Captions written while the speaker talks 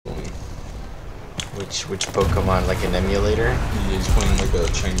Which Pokemon? Like an emulator? Yeah, he's playing like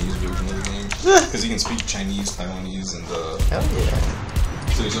a Chinese version of the game. Because he can speak Chinese, Taiwanese, and hell yeah.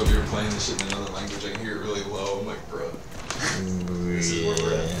 So he's over here playing this shit in another language. I can hear it really low. I'm like, bro. This is where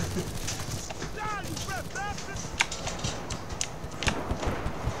we're at.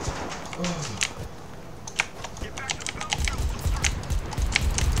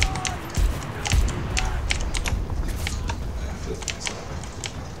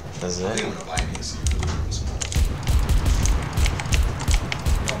 That's I think it? I'm gonna buy me a seat.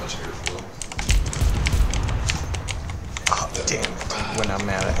 Not much airflow. Oh, damn it. When I'm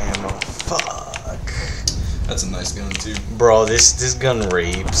out of ammo. Fuck. That's a nice gun too. Bro, this gun Yeah,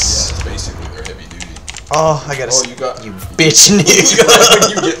 rapes. it's basically their heavy duty. Oh, I gotta. Oh, you got. You bitch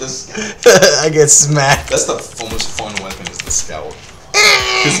nigga. You get this. I get smacked. That's the most fun weapon is the scout.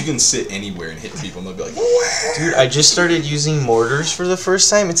 Because you can sit anywhere and hit people and they'll be like, what? Dude, I just started using mortars for the first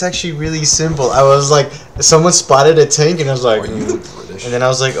time. It's actually really simple. I was like, someone spotted a tank and I was like, Are you British? and then I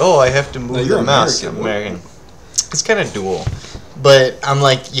was like, oh, I have to move No, you're the mouse. American. I'm American. It's kind of dual. But I'm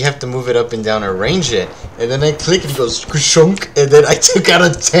like, you have to move it up and down or range it. And then I click and it goes shunk. And then I took out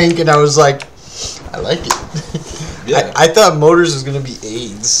a tank and I was like, I like it. Yeah. I thought motors was going to be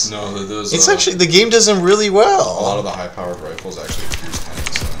AIDS. No, those. It's actually, the game does them really well. A lot of the high-powered rifles actually produce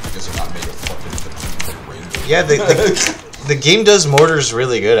tanks because they're not made of fucking range. Yeah, the game does mortars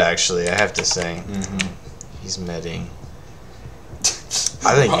really good, actually, I have to say. He's medding.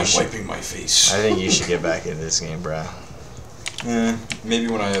 I think you should. Wiping my face. I think you should get back into this game, bro. Maybe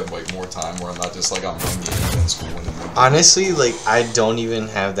when I have like more time, where I'm not just like I'm one game in school and then one game. Honestly, like I don't even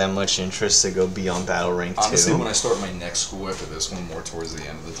have that much interest to go beyond Battle Rank 2. Honestly, when I start my next school after this one, more towards the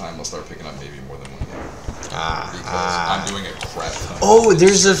end of the time, I'll start picking up maybe more than one game. Because I'm doing a crap ton. Oh,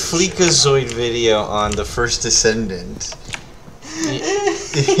 there's a Fleekazoid video on the First Descendant.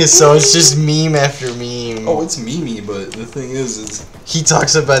 So it's just meme after meme. Oh, it's Mimi, but the thing is he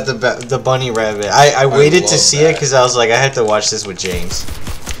talks about the bunny rabbit. I waited to see it because I was like, I had to watch this with James.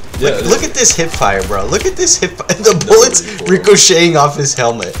 yeah. Look at this hip fire, bro. Look at this hip fire. The bullets ricocheting off his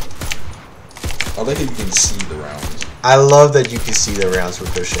helmet. I like how you can see the rounds. I love that you can see the rounds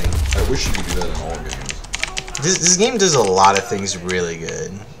ricocheting. I wish you could do that in all games. This game does a lot of things really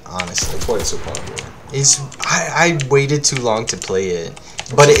good, honestly. That's why it's so popular. I waited too long to play it,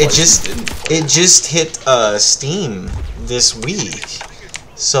 but it just hit Steam this week,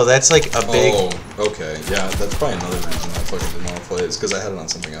 so that's like a big. Oh, okay, yeah, that's probably another reason I fucking didn't want to play it. It's because I had it on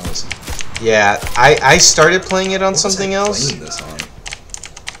something else. Yeah, I started playing it on What something was I else. playing this on?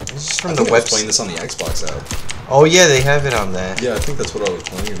 It's just from I the think I was website. playing this on the Xbox app. Oh yeah, they have it on that. Yeah, I think that's what I was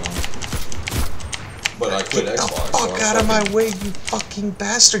playing it on. But I quit Get the Xbox. fuck out of my way, you fucking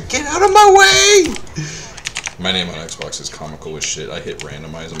bastard! Get out of my way! My name on Xbox is comical as shit. I hit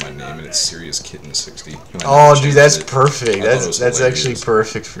randomize on my name and it's Serious Kitten 60. Oh, dude, that's perfect. That's Actually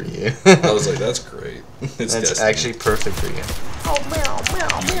perfect for you. I was like, that's great. It's That's Destiny. actually perfect for you. Oh, meow,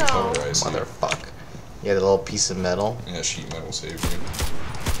 meow, Using meow. color IC. Motherfuck. Yeah, the little piece of metal. Yeah, sheet metal saved you.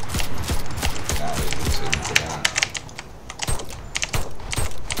 Nah, they didn't save me for that.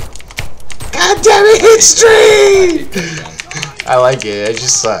 God damn it, hit I stream! hate that gun. I like it, I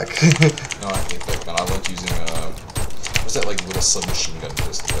just suck. No, I hate that gun. I like using, what's that, like, little submachine gun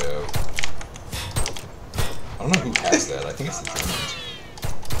pistol they have? I don't know who has that. I think it's the Germans.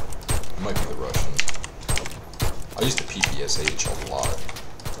 It might be the Russians. I used the PPSH a lot.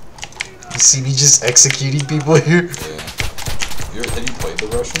 You see me just executing people here? Yeah. Have you played the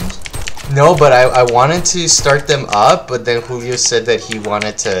Russians? No, but I wanted to start them up, but then Julio said that he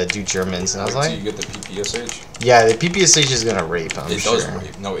wanted to do Germans, and I was Wait till like, you get the PPSH. yeah, the PPSH is gonna rape, I'm It sure. does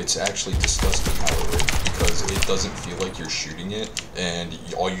rape. No, it's actually disgusting how it rapes because it doesn't feel like you're shooting it, and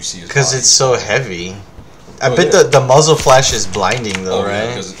all you see is Because bodies. it's so heavy. I Oh, bet yeah. the muzzle flash is blinding though, Oh, yeah, right?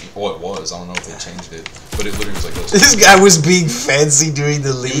 because it was. I don't know if they changed it, but it literally was like this. This guy was being fancy doing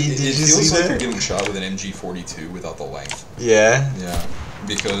the lead. It Did you feels see like that? you're getting shot with an MG42 without the length. Yeah. Yeah,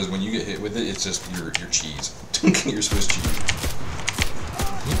 because when you get hit with it, it's just your cheese, your Swiss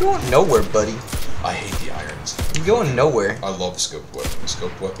cheese. You going nowhere, buddy. I hate the irons. You going nowhere. I love scoped weapons.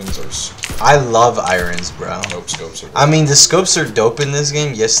 Scoped weapons are super. I love irons, bro. Nope, scopes are. I mean, the scopes are dope in this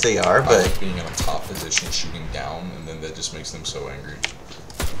game. Yes, they are, I but like being in a top position, shooting down, and then that just makes them so angry.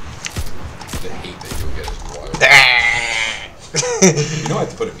 The hate that you'll get is wild. You know I have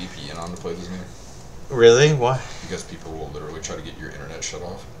to put a VPN on to play this game? Really? Why? Because people will literally try to get your internet shut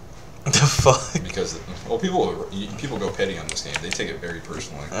off. The fuck? Because, well, people go petty on this game. They take it very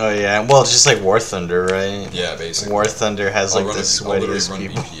personally. Oh yeah. Well, just like War Thunder, right? Yeah, basically. War Thunder has like the I'll sweatiest literally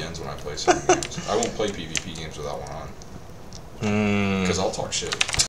people. run VPNs when I play certain games. I won't play PvP games without one on. Mm. Because I'll talk shit.